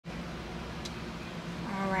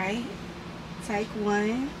take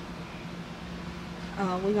one.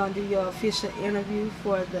 We're gonna do your official interview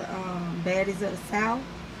for the Baddies of the South.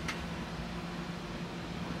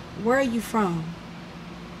 Where are you from?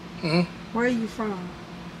 Where are you from?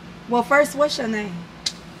 Well, first, what's your name?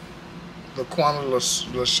 Laquanda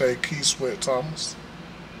Lachey Key Sweat Thomas.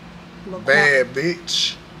 Bad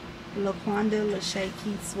bitch. Laquanda Lachey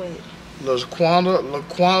Key Sweat. Laquanda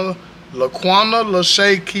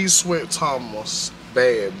Lachey Key Sweat Thomas.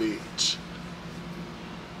 Bad bitch.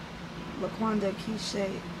 Laquanda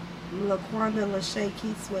Lachey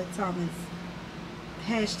Key Sweat Thomas.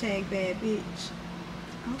 Hashtag bad bitch.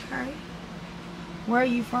 Okay. Where are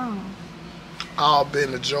you from?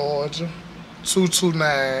 Albany, Georgia.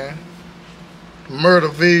 229.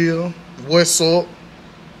 Murderville. What's up?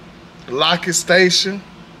 Lockett Station.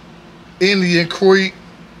 Indian Creek.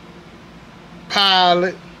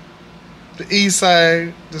 Pilot. The east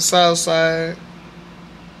side. The south side.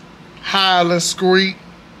 Highland Street.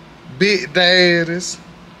 Big Daddies.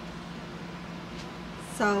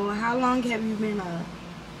 So, how long have you been a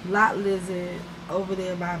lot lizard over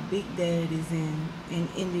there by Big Daddies in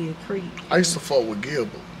India Creek? I used to fuck with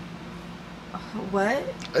Gilbert. What?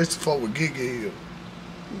 I used to fuck with Gigi.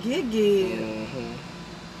 Gigi?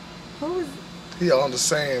 Who is? He on the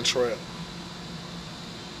sand trap.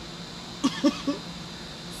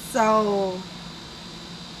 So.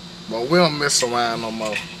 But we don't mess around no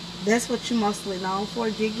more. That's what you mostly known for,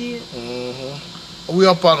 Gigi? We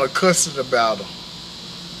up on a custody battle.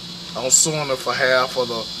 I'm suing her for half of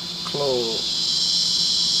the club.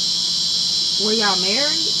 Were y'all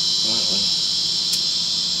married?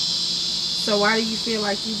 So why do you feel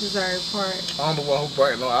like you deserve part? I'm the one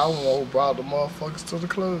who brought the motherfuckers to the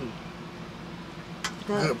club.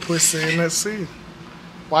 Good pussy in that city.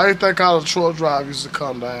 Why do you think all the truck drivers used to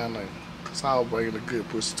come down there? Because I was bringing the good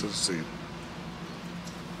pussy to the city.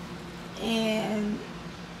 And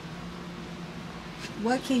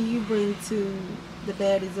what can you bring to the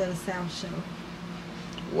Baddies of the South show?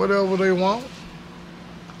 Whatever they want.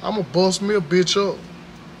 I'ma bust me a bitch up.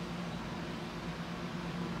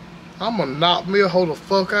 I'ma knock me a hoe the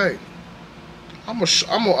fuck out. I'ma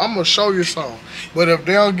show you something. But if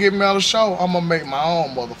they don't get me on the show, I'ma make my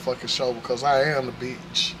own motherfucking show because I am the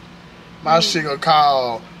bitch. My shit gonna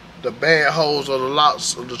call the bad hoes of the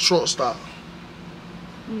lots of the truck stop.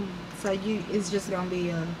 So it's just gonna be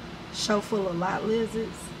a show full of lot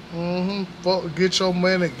lizards? Fuck, get your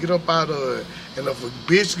money, get up out of it. And if a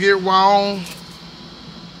bitch get wrong,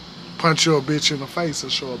 punch your bitch in the face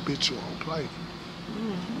and show a bitch you won't play.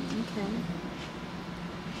 Okay.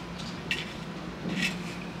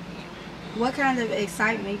 What kind of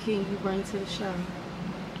excitement can you bring to the show?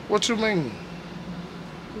 What you mean?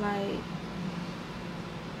 Like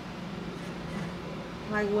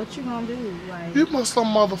what you gonna do? Like, you must some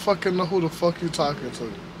motherfucking know who the fuck you talking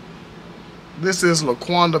to. This is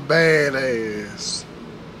Laquanda Badass.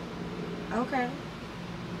 Okay.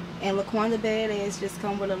 And Laquanda Badass just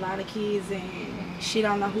come with a lot of kids and she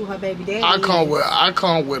don't know who her baby daddy is. I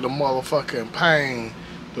come with the motherfucking pain,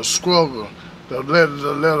 the struggle, the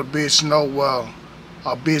let a bitch know where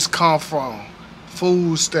a bitch come from.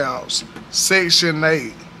 Food stamps, Section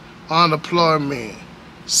 8, unemployment,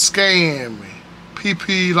 scamming,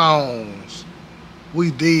 PP loans.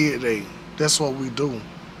 We did that. That's what we do.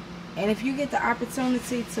 And if you get the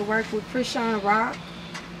opportunity to work with Krishan Rock,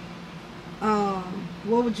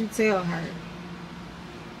 what would you tell her?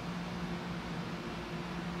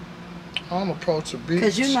 I don't approach a bitch.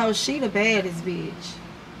 Because you know she the baddest bitch.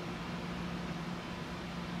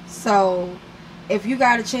 So, if you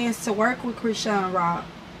got a chance to work with Krishan Rock,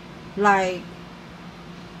 like,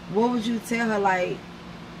 what would you tell her? Like,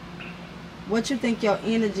 what you think your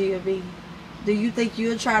energy will be? Do you think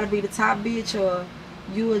you'll try to be the top bitch, or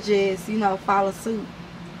you will just, follow suit?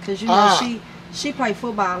 Because, she play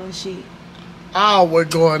football and shit. I always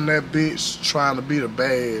go in that bitch trying to be the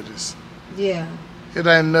baddest. Yeah. It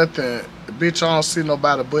ain't nothing. Bitch, I don't see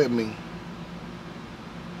nobody but me.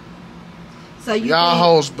 So y'all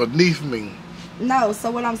hoes beneath me. No,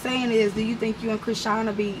 so what I'm saying is, do you think you and Krishan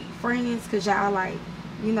will be friends? Because y'all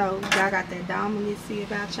y'all got that dominancy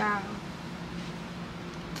about y'all.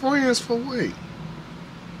 Friends for what?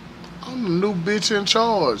 I'm the new bitch in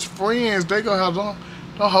charge. Friends, they gonna have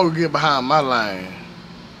don't hold get behind my line.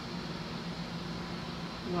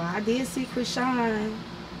 Well, I did see Krishan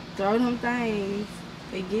throw them things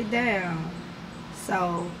and get down.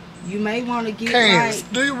 So you may want to get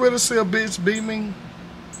do you really see a bitch beat me?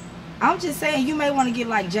 I'm just saying you may want to get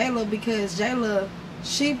like Jayla, because Jayla,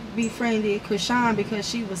 she befriended Krishan because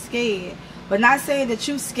she was scared. But not saying that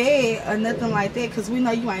you scared or nothing like that, because we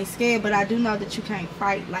know you ain't scared, but I do know that you can't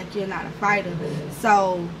fight like you're not a fighter.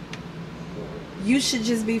 So you should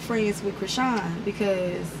just be friends with Krishan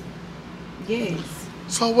because, yes.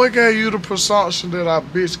 So what gave you the presumption that our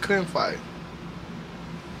bitch couldn't fight?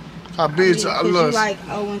 Our bitch, I mean, 'cause you like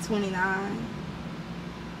 0-29.